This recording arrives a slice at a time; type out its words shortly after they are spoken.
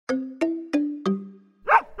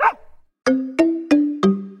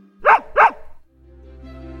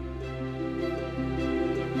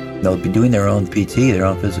They'll be doing their own PT, their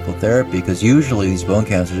own physical therapy, because usually these bone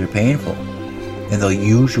cancers are painful. And they'll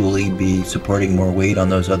usually be supporting more weight on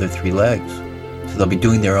those other 3 legs. So they'll be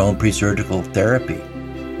doing their own pre-surgical therapy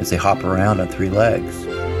as they hop around on 3 legs.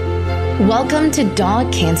 Welcome to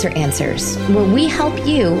Dog Cancer Answers, where we help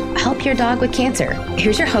you help your dog with cancer.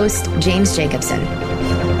 Here's your host, James Jacobson.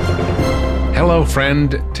 Hello,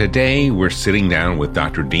 friend. Today we're sitting down with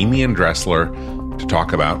Dr. Damian Dressler to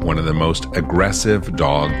talk about one of the most aggressive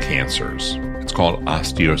dog cancers. It's called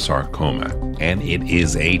osteosarcoma, and it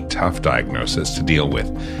is a tough diagnosis to deal with,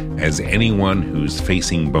 as anyone who's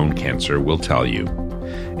facing bone cancer will tell you.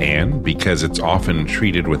 And because it's often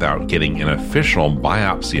treated without getting an official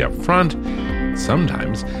biopsy up front,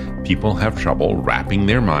 sometimes people have trouble wrapping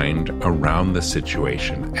their mind around the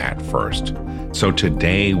situation at first. So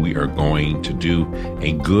today we are going to do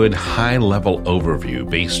a good high-level overview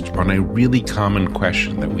based on a really common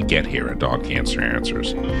question that we get here at Dog Cancer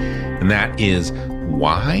Answers. And that is,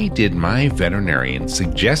 why did my veterinarian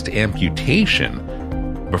suggest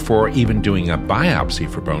amputation before even doing a biopsy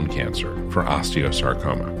for bone cancer for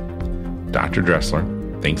osteosarcoma? Dr. Dressler,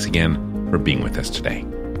 thanks again for being with us today.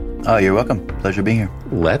 Oh, you're welcome. Pleasure being here.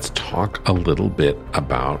 Let's talk a little bit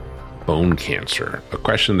about bone cancer. A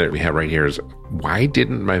question that we have right here is, why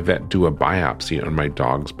didn't my vet do a biopsy on my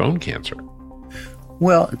dog's bone cancer?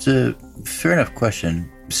 Well, it's a fair enough question.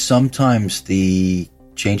 Sometimes the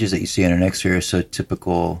changes that you see on an X-ray are so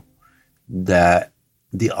typical that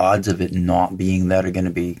the odds of it not being that are going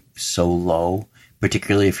to be so low,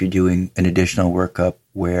 particularly if you're doing an additional workup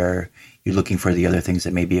where you're looking for the other things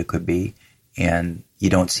that maybe it could be, and you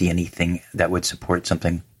don't see anything that would support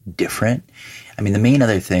something different. I mean, the main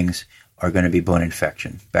other things are going to be bone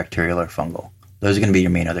infection, bacterial or fungal. Those are going to be your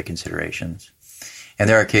main other considerations. And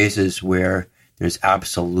there are cases where there's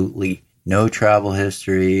absolutely no travel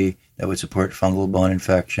history that would support fungal bone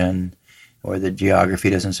infection, or the geography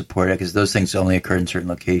doesn't support it, because those things only occur in certain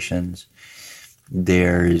locations.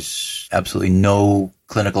 There's absolutely no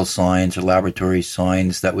clinical signs or laboratory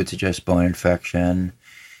signs that would suggest bone infection.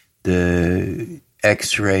 The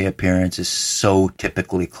X-ray appearance is so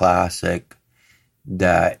typically classic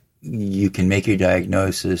that you can make your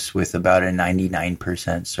diagnosis with about a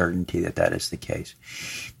 99% certainty that that is the case.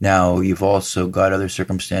 Now, you've also got other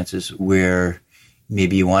circumstances where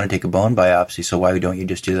maybe you want to take a bone biopsy, so why don't you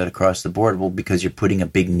just do that across the board? Well, because you're putting a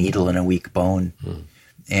big needle in a weak bone.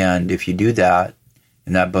 And if you do that,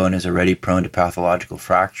 and that bone is already prone to pathological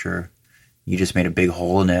fracture, you just made a big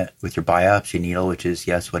hole in it with your biopsy needle, which is,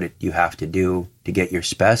 yes, what you have to do to get your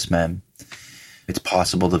specimen. It's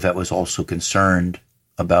possible the vet was also concerned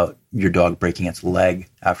about your dog breaking its leg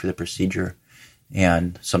after the procedure.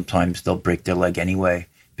 And sometimes they'll break their leg anyway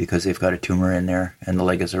because they've got a tumor in there and the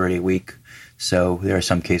leg is already weak. So there are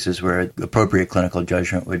some cases where appropriate clinical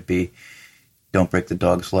judgment would be, don't break the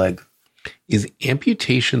dog's leg. Is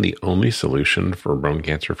amputation the only solution for bone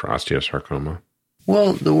cancer for osteosarcoma?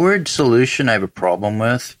 Well, the word solution I have a problem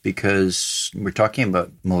with, because we're talking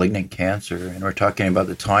about malignant cancer, and we're talking about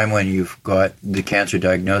the time when you've got the cancer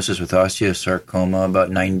diagnosis with osteosarcoma.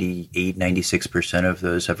 About 98, 96% of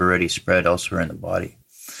those have already spread elsewhere in the body.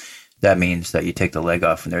 That means that you take the leg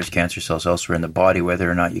off and there's cancer cells elsewhere in the body, whether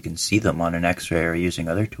or not you can see them on an X-ray or using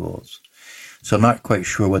other tools. So I'm not quite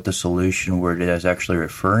sure what the solution word is actually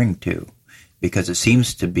referring to, because it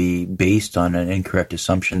seems to be based on an incorrect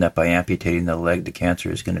assumption that by amputating the leg, the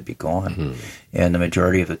cancer is going to be gone. And the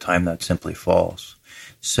majority of the time, that's simply false.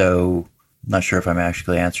 So I'm not sure if I'm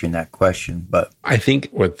actually answering that question. But I think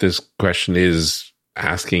what this question is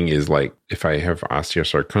asking is, like, if I have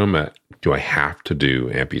osteosarcoma, do I have to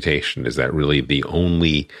do amputation? Is that really the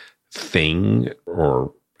only thing?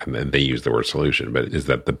 Or, and then they use the word solution, but is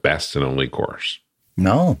that the best and only course?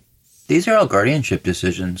 No. These are all guardianship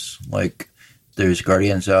decisions. Like, there's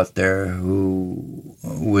guardians out there who,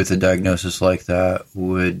 with a diagnosis like that,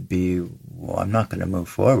 would be, well, I'm not going to move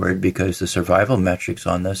forward because the survival metrics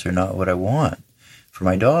on this are not what I want for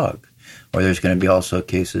my dog. Or there's going to be also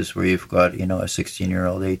cases where you've got, a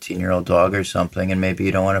 16-year-old, 18-year-old dog or something, and maybe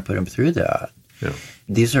you don't want to put him through that. Yeah.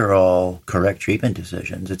 These are all correct treatment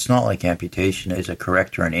decisions. It's not like amputation is a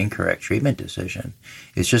correct or an incorrect treatment decision.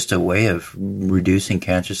 It's just a way of reducing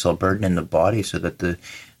cancer cell burden in the body so that the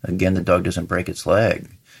dog doesn't break its leg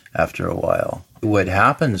after a while. What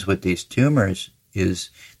happens with these tumors is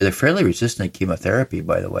they're fairly resistant to chemotherapy,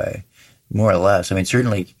 by the way, more or less. I mean,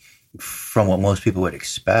 certainly from what most people would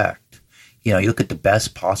expect. You look at the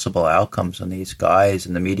best possible outcomes on these guys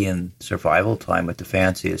and the median survival time with the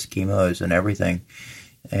fanciest chemos and everything.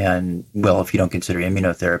 And, well, if you don't consider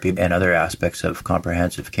immunotherapy and other aspects of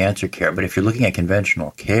comprehensive cancer care, but if you're looking at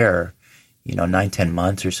conventional care, 9-10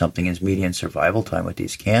 months or something is median survival time with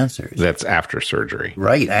these cancers. That's after surgery.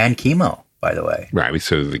 Right, and chemo, by the way. Right,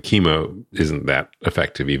 so the chemo isn't that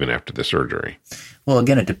effective even after the surgery. Well,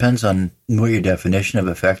 again, it depends on what your definition of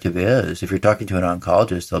effective is. If you're talking to an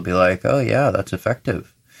oncologist, they'll be like, oh, yeah, that's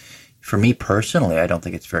effective. For me personally, I don't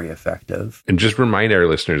think it's very effective. And just remind our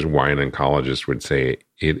listeners why an oncologist would say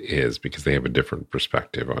it is, because they have a different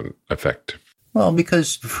perspective on effective. Well,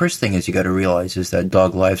 because the first thing is you got to realize is that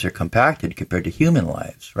dog lives are compacted compared to human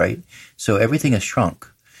lives, right? So everything is shrunk.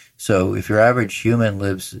 So if your average human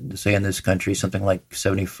lives, say in this country, something like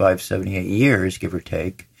 75, 78 years, give or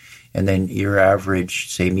take, and then your average,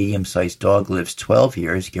 say, medium-sized dog lives 12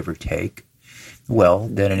 years, give or take, well,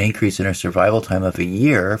 then an increase in their survival time of a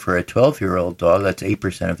year for a 12-year-old dog, that's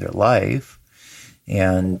 8% of their life.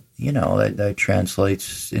 And, that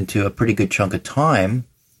translates into a pretty good chunk of time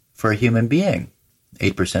for a human being,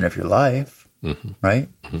 8% of your life, right?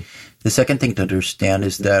 Mm-hmm. The second thing to understand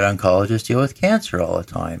is that oncologists deal with cancer all the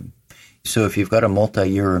time. So if you've got a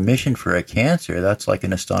multi-year remission for a cancer, that's like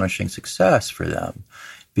an astonishing success for them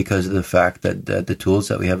because of the fact that the tools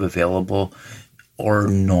that we have available are,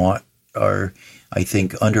 I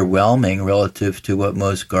think, underwhelming relative to what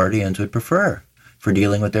most guardians would prefer for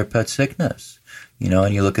dealing with their pet sickness.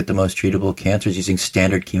 And you look at the most treatable cancers using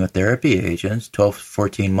standard chemotherapy agents, 12 to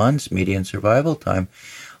 14 months median survival time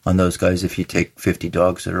on those guys. If you take 50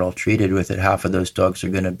 dogs that are all treated with it, half of those dogs are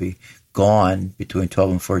going to be gone between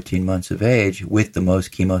 12 and 14 months of age with the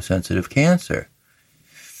most chemosensitive cancer.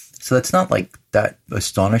 So that's not like that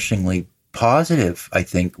astonishingly positive, I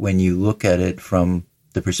think, when you look at it from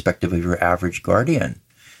the perspective of your average guardian.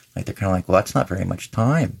 Like they're kind of like, well, that's not very much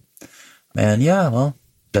time. And yeah, well,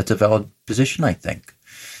 that's a valid position, I think.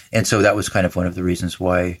 And so that was kind of one of the reasons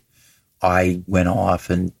why I went off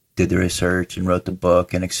and did the research and wrote the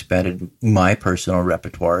book and expanded my personal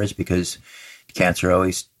repertoires because cancer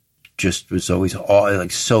was always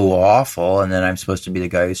like so awful. And then I'm supposed to be the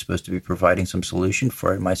guy who's supposed to be providing some solution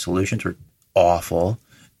for it. My solutions were awful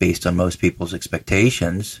based on most people's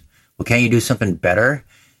expectations. Well, can't you do something better?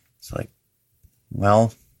 It's like,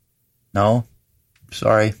 well, no,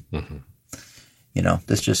 sorry. Mm-hmm.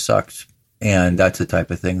 This just sucks. And that's the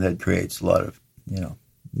type of thing that creates a lot of,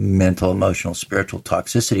 mental, emotional, spiritual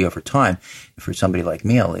toxicity over time for somebody like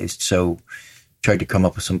me, at least. So tried to come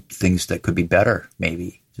up with some things that could be better,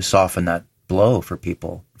 maybe, to soften that blow for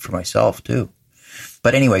people, for myself too.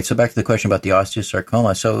 But anyway, so back to the question about the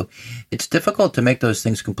osteosarcoma. So it's difficult to make those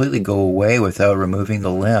things completely go away without removing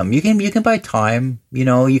the limb. You can buy time,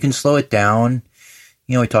 you can slow it down.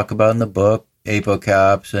 We talk about in the book,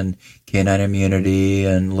 apocaps and canine immunity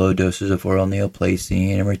and low doses of oral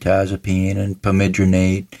neoplacine and mirtazapine and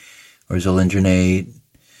pomidronate or zoledronate,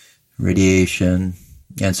 radiation,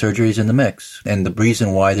 and surgeries in the mix. And the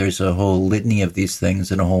reason why there's a whole litany of these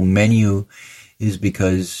things and a whole menu is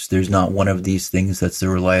because there's not one of these things that's the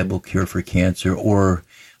reliable cure for cancer, or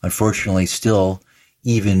unfortunately still,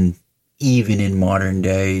 even in modern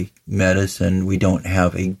day medicine, we don't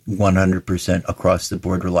have a 100% across the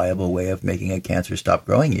board reliable way of making a cancer stop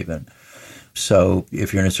growing even. So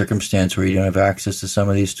if you're in a circumstance where you don't have access to some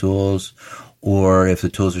of these tools, or if the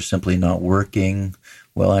tools are simply not working,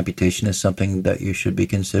 well, amputation is something that you should be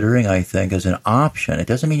considering, I think, as an option. It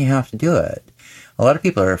doesn't mean you have to do it. A lot of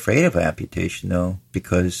people are afraid of amputation, though,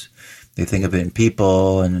 because they think of it in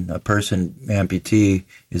people, and a person amputee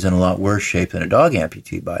is in a lot worse shape than a dog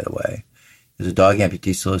amputee, by the way. Because a dog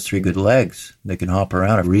amputee still has 3 good legs. They can hop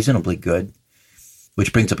around reasonably good.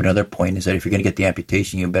 Which brings up another point, is that if you're going to get the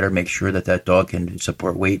amputation, you better make sure that dog can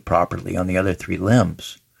support weight properly on the other 3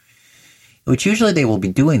 limbs. Which usually they will be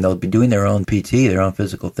doing. They'll be doing their own PT, their own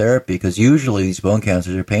physical therapy, because usually these bone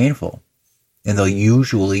cancers are painful. And they'll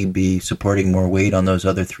usually be supporting more weight on those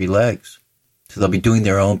other 3 legs. So they'll be doing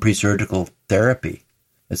their own pre-surgical therapy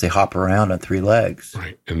as they hop around on 3 legs.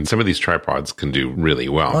 Right. And some of these tripods can do really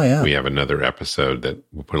well. Oh, yeah. We have another episode that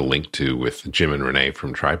we'll put a link to with Jim and Renee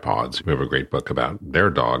from Tripods, who have a great book about their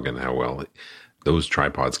dog and how well those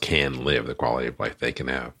tripods can live, the quality of life they can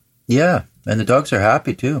have. Yeah. And the dogs are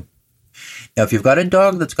happy too. Now, if you've got a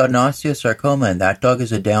dog that's got an osteosarcoma and that dog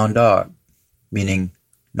is a down dog, meaning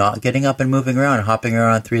not getting up and moving around and hopping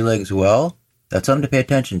around on 3 legs well, that's something to pay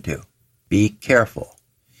attention to. Be careful.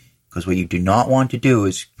 Because what you do not want to do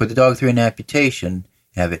is put the dog through an amputation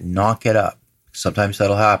and have it not get up. Sometimes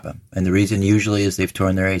that'll happen. And the reason usually is they've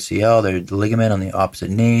torn their ACL, their ligament on the opposite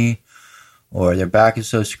knee, or their back is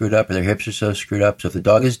so screwed up, or their hips are so screwed up. So if the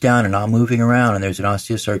dog is down and not moving around and there's an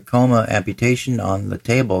osteosarcoma amputation on the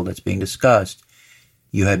table that's being discussed,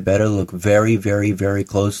 you had better look very, very, very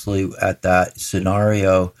closely at that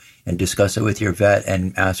scenario and discuss it with your vet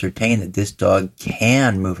and ascertain that this dog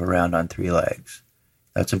can move around on 3 legs.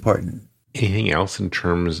 That's important. Anything else in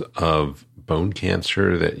terms of bone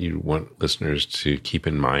cancer that you want listeners to keep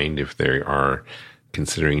in mind if they are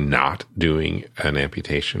considering not doing an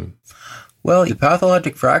amputation? Well, the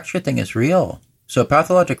pathologic fracture thing is real. So a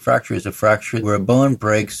pathologic fracture is a fracture where a bone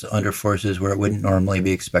breaks under forces where it wouldn't normally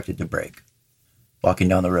be expected to break. Walking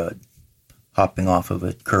down the road, hopping off of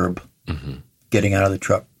a curb, getting out of the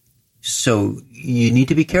truck. So you need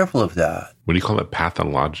to be careful of that. What do you call it?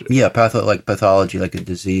 Pathologic? Yeah, pathology, like a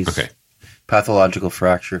disease. Okay. Pathological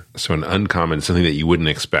fracture. So an uncommon, something that you wouldn't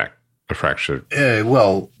expect, a fracture.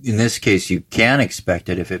 Well, in this case, you can expect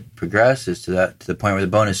it if it progresses to the point where the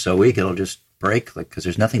bone is so weak, it'll just break because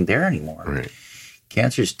there's nothing there anymore. Right.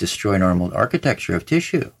 Cancers destroy normal architecture of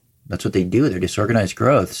tissue. That's what they do. They're disorganized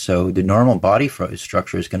growth. So the normal body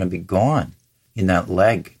structure is going to be gone in that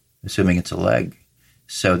leg, assuming it's a leg.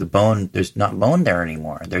 So the bone, there's not bone there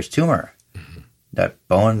anymore. There's tumor. That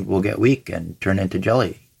bone will get weak and turn into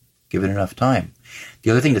jelly. Give it enough time.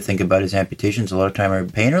 The other thing to think about is amputations a lot of time are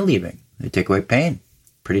pain relieving. They take away pain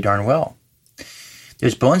pretty darn well.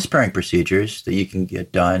 There's bone sparing procedures that you can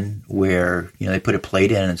get done where, they put a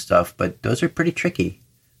plate in and stuff, but those are pretty tricky.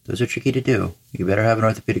 Those are tricky to do. You better have an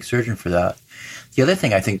orthopedic surgeon for that. The other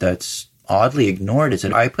thing I think that's oddly ignored is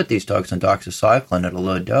that I put these dogs on doxycycline at a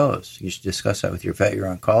low dose. You should discuss that with your vet, your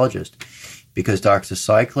oncologist, because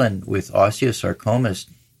doxycycline with osteosarcomas,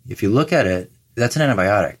 if you look at it, that's an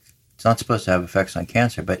antibiotic. It's not supposed to have effects on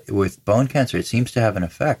cancer, but with bone cancer, it seems to have an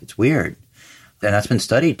effect. It's weird. And that's been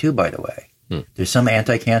studied too, by the way. There's some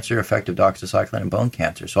anti-cancer effect of doxycycline in bone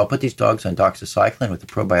cancer. So I'll put these dogs on doxycycline with a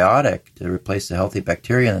probiotic to replace the healthy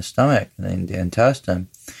bacteria in the stomach and the intestine.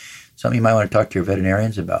 Something you might want to talk to your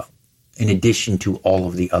veterinarians about, in addition to all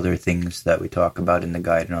of the other things that we talk about in the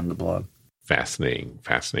guide and on the blog. Fascinating.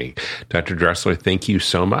 Dr. Dressler, thank you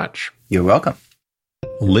so much. You're welcome.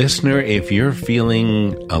 Listener, if you're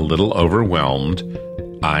feeling a little overwhelmed,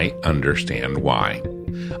 I understand why.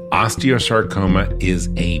 Osteosarcoma is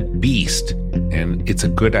a beast, and it's a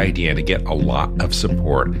good idea to get a lot of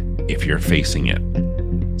support if you're facing it.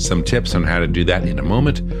 Some tips on how to do that in a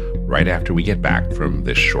moment, right after we get back from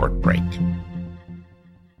this short break.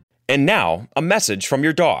 And now, a message from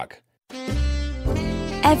your dog.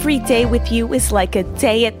 Every day with you is like a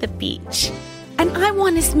day at the beach. And I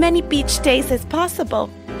want as many beach days as possible.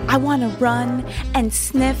 I want to run and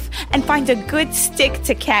sniff and find a good stick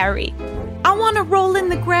to carry. I want to roll in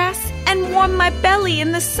the grass and warm my belly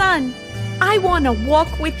in the sun. I want to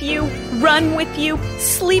walk with you, run with you,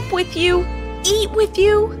 sleep with you, eat with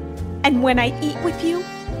you. And when I eat with you,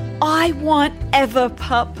 I want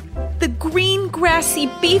Everpup. The green, grassy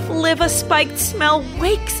beef liver spiked smell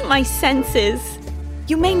wakes my senses.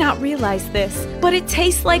 You may not realize this, but it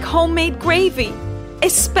tastes like homemade gravy,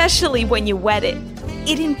 especially when you wet it.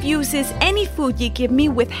 It infuses any food you give me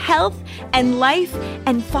with health and life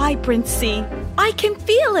and vibrancy. I can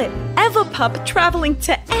feel it. Everpup traveling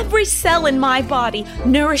to every cell in my body,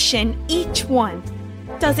 nourishing each one.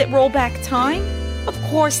 Does it roll back time? Of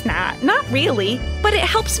course not. Not really. But it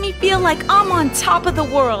helps me feel like I'm on top of the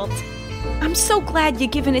world. I'm so glad you're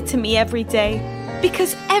giving it to me every day.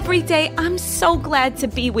 Because every day I'm so glad to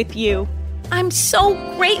be with you. I'm so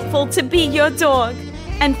grateful to be your dog.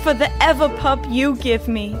 And for the Everpup you give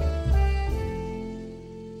me.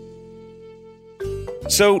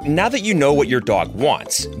 So now that you know what your dog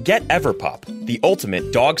wants, get Everpup, the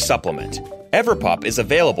ultimate dog supplement. Everpup is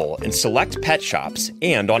available in select pet shops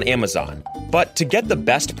and on Amazon. But to get the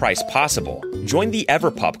best price possible, join the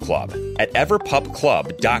Everpup Club at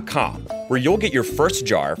everpupclub.com, where you'll get your first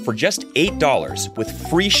jar for just $8 with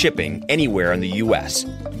free shipping anywhere in the U.S.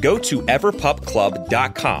 Go to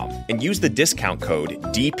everpupclub.com and use the discount code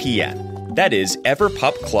DPN. That is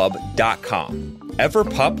everpupclub.com.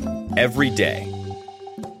 Everpup every day.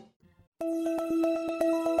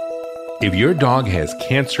 If your dog has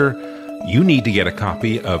cancer, you need to get a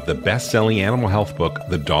copy of the best-selling animal health book,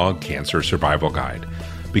 The Dog Cancer Survival Guide.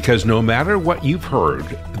 Because no matter what you've heard,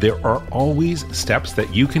 there are always steps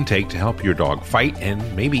that you can take to help your dog fight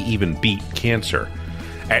and maybe even beat cancer.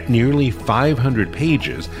 At nearly 500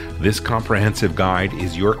 pages, this comprehensive guide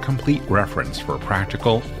is your complete reference for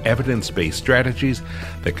practical, evidence-based strategies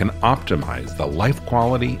that can optimize the life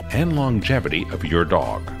quality and longevity of your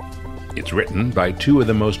dog. It's written by two of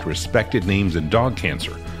the most respected names in dog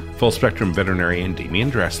cancer, full-spectrum veterinarian Damian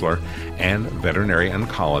Dressler and veterinary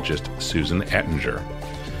oncologist Susan Ettinger.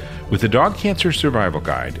 With the Dog Cancer Survival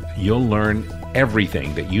Guide, you'll learn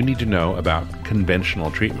everything that you need to know about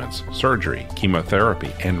conventional treatments, surgery,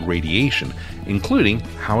 chemotherapy, and radiation, including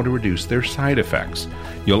how to reduce their side effects.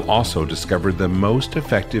 You'll also discover the most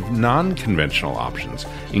effective non-conventional options,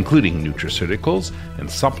 including nutraceuticals and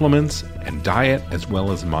supplements and diet, as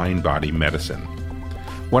well as mind-body medicine.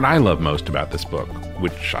 What I love most about this book,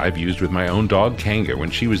 which I've used with my own dog Kanga when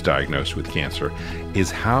she was diagnosed with cancer, is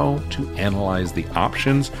how to analyze the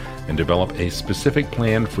options and develop a specific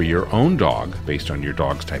plan for your own dog based on your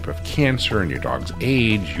dog's type of cancer and your dog's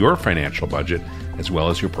age, your financial budget, as well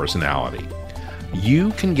as your personality.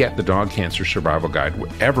 You can get the Dog Cancer Survival Guide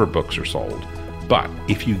wherever books are sold, but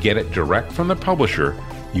if you get it direct from the publisher,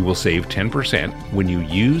 you will save 10% when you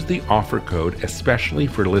use the offer code, especially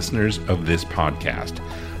for listeners of this podcast.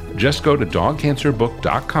 Just go to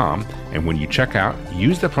dogcancerbook.com, and when you check out,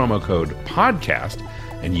 use the promo code PODCAST,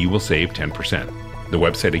 and you will save 10%. The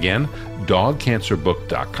website again,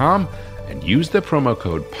 dogcancerbook.com, and use the promo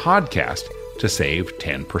code PODCAST to save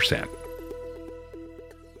 10%.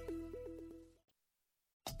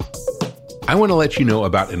 I want to let you know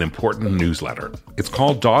about an important newsletter. It's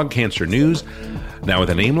called Dog Cancer News. Now, with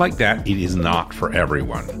a name like that, it is not for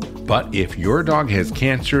everyone. But if your dog has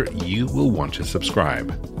cancer, you will want to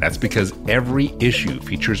subscribe. That's because every issue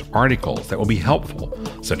features articles that will be helpful,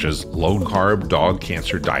 such as low-carb dog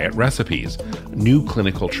cancer diet recipes, new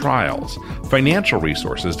clinical trials, financial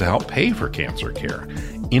resources to help pay for cancer care,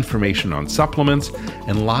 information on supplements,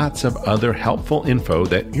 and lots of other helpful info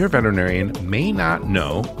that your veterinarian may not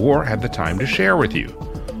know or have the time to share with you.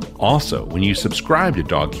 Also, when you subscribe to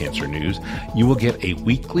Dog Cancer News, you will get a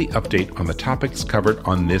weekly update on the topics covered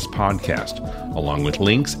on this podcast, along with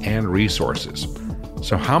links and resources.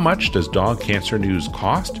 So how much does Dog Cancer News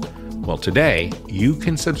cost? Well, today, you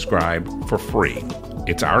can subscribe for free.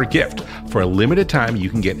 It's our gift. For a limited time, you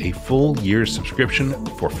can get a full year's subscription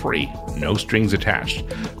for free, no strings attached.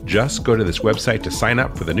 Just go to this website to sign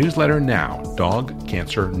up for the newsletter now,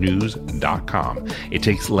 dogcancernews.com. It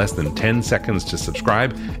takes less than 10 seconds to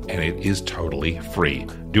subscribe, and it is totally free.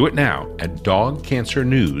 Do it now at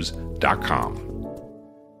dogcancernews.com.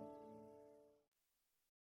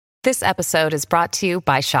 This episode is brought to you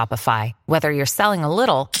by Shopify. Whether you're selling a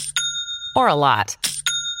little or a lot,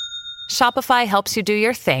 Shopify helps you do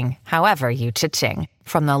your thing, however you cha-ching.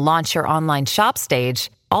 From the launch your online shop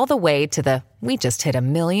stage, all the way to the we just hit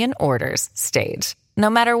 1 million orders stage.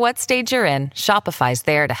 No matter what stage you're in, Shopify's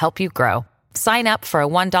there to help you grow. Sign up for a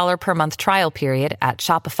 $1 per month trial period at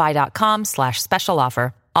shopify.com/special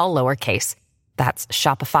offer, all lowercase. That's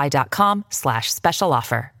shopify.com/special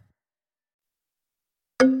offer.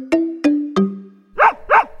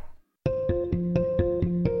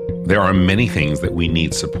 There are many things that we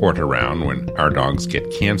need support around when our dogs get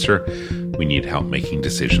cancer. We need help making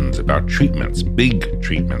decisions about treatments, big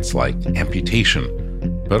treatments like amputation,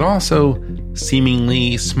 but also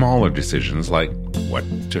seemingly smaller decisions like what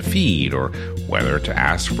to feed or whether to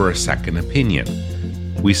ask for a second opinion.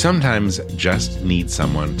 We sometimes just need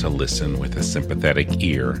someone to listen with a sympathetic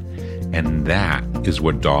ear, and that is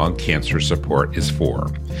what Dog Cancer Support is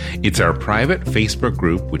for. It's our private Facebook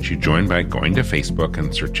group, which you join by going to Facebook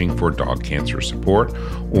and searching for Dog Cancer Support,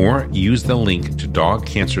 or use the link to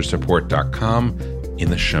dogcancersupport.com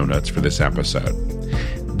in the show notes for this episode.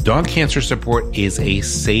 Dog Cancer Support is a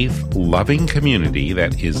safe, loving community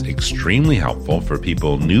that is extremely helpful for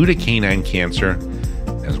people new to canine cancer,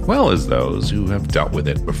 as well as those who have dealt with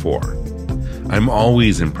it before. I'm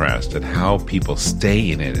always impressed at how people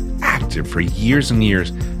stay in it and active for years and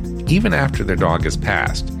years, even after their dog has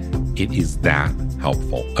passed. It is that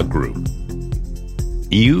helpful a group.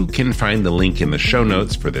 You can find the link in the show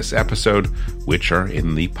notes for this episode, which are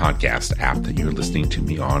in the podcast app that you're listening to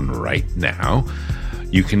me on right now.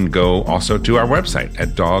 You can go also to our website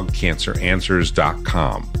at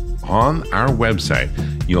dogcanceranswers.com. On our website,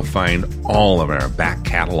 you'll find all of our back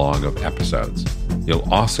catalog of episodes. You'll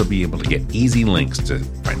also be able to get easy links to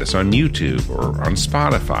find us on YouTube or on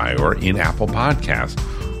Spotify or in Apple Podcasts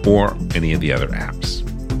or any of the other apps.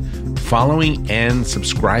 Following and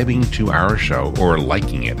subscribing to our show, or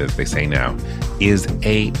liking it as they say now, is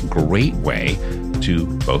a great way to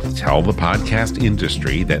both tell the podcast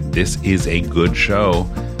industry that this is a good show,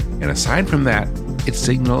 and aside from that, it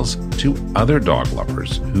signals to other dog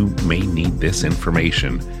lovers who may need this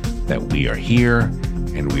information that we are here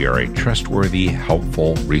and we are a trustworthy,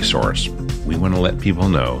 helpful resource. We want to let people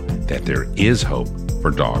know that there is hope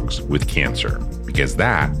for dogs with cancer, because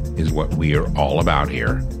that is what we are all about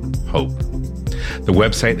here, hope. The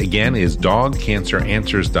website again is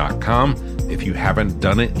dogcanceranswers.com. If you haven't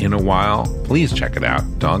done it in a while, please check it out,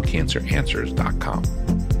 dogcanceranswers.com.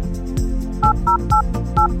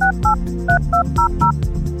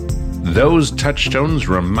 Those touchstones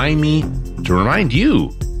remind me to remind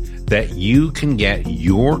you that you can get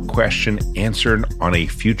your question answered on a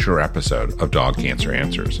future episode of Dog Cancer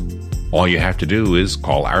Answers. All you have to do is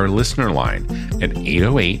call our listener line at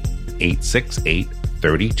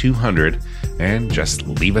 808-868-3200 and just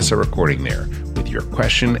leave us a recording there with your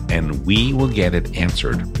question, and we will get it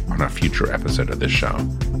answered on a future episode of this show.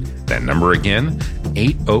 That number again,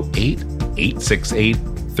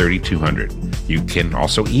 808-868-3200. You can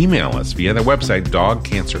also email us via the website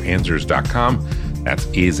dogcanceranswers.com. That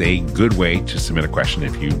is a good way to submit a question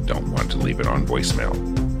if you don't want to leave it on voicemail.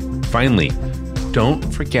 Finally, don't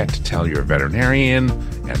forget to tell your veterinarian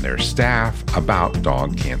and their staff about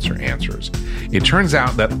Dog Cancer Answers. It turns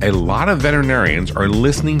out that a lot of veterinarians are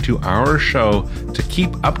listening to our show to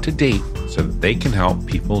keep up to date so that they can help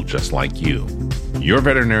people just like you. Your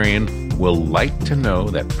veterinarian will like to know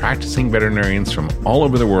that practicing veterinarians from all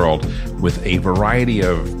over the world with a variety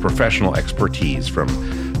of professional expertise, from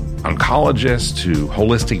oncologists to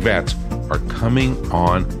holistic vets, are coming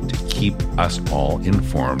on to keep us all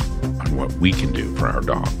informed on what we can do for our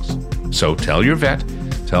dogs. So tell your vet,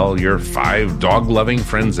 tell your 5 dog-loving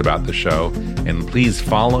friends about the show, and please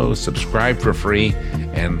follow, subscribe for free,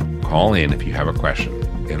 and call in if you have a question.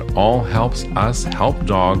 It all helps us help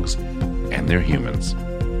dogs and their humans.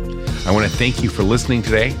 I want to thank you for listening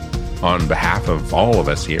today. On behalf of all of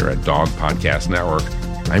us here at Dog Podcast Network,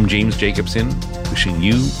 I'm James Jacobson, wishing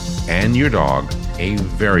you and your dog a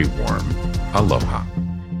very warm aloha.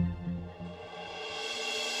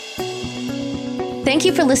 Thank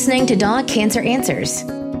you for listening to Dog Cancer Answers.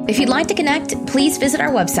 If you'd like to connect, please visit our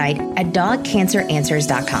website at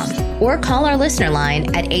dogcanceranswers.com or call our listener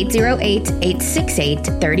line at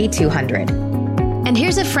 808-868-3200. And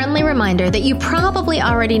here's a friendly reminder that you probably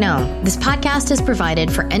already know. This podcast is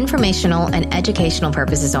provided for informational and educational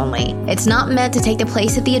purposes only. It's not meant to take the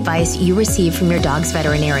place of the advice you receive from your dog's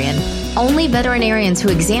veterinarian. Only veterinarians who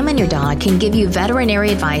examine your dog can give you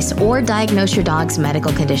veterinary advice or diagnose your dog's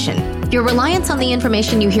medical condition. Your reliance on the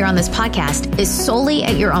information you hear on this podcast is solely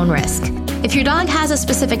at your own risk. If your dog has a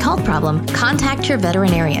specific health problem, contact your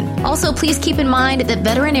veterinarian. Also, please keep in mind that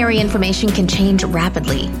veterinary information can change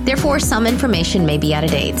rapidly. Therefore, some information may be out of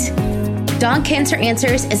date. Dog Cancer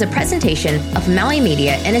Answers is a presentation of Maui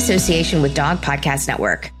Media in association with Dog Podcast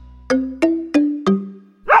Network.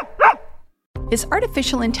 Is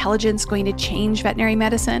artificial intelligence going to change veterinary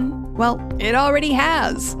medicine? Well, it already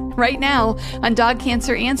has. Right now, on Dog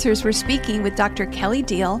Cancer Answers, we're speaking with Dr. Kelly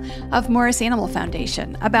Deal of Morris Animal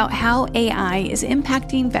Foundation about how AI is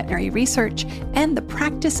impacting veterinary research and the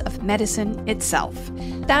practice of medicine itself.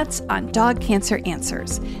 That's on Dog Cancer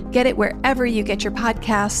Answers. Get it wherever you get your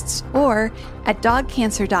podcasts or at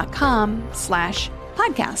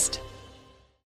dogcancer.com/podcast.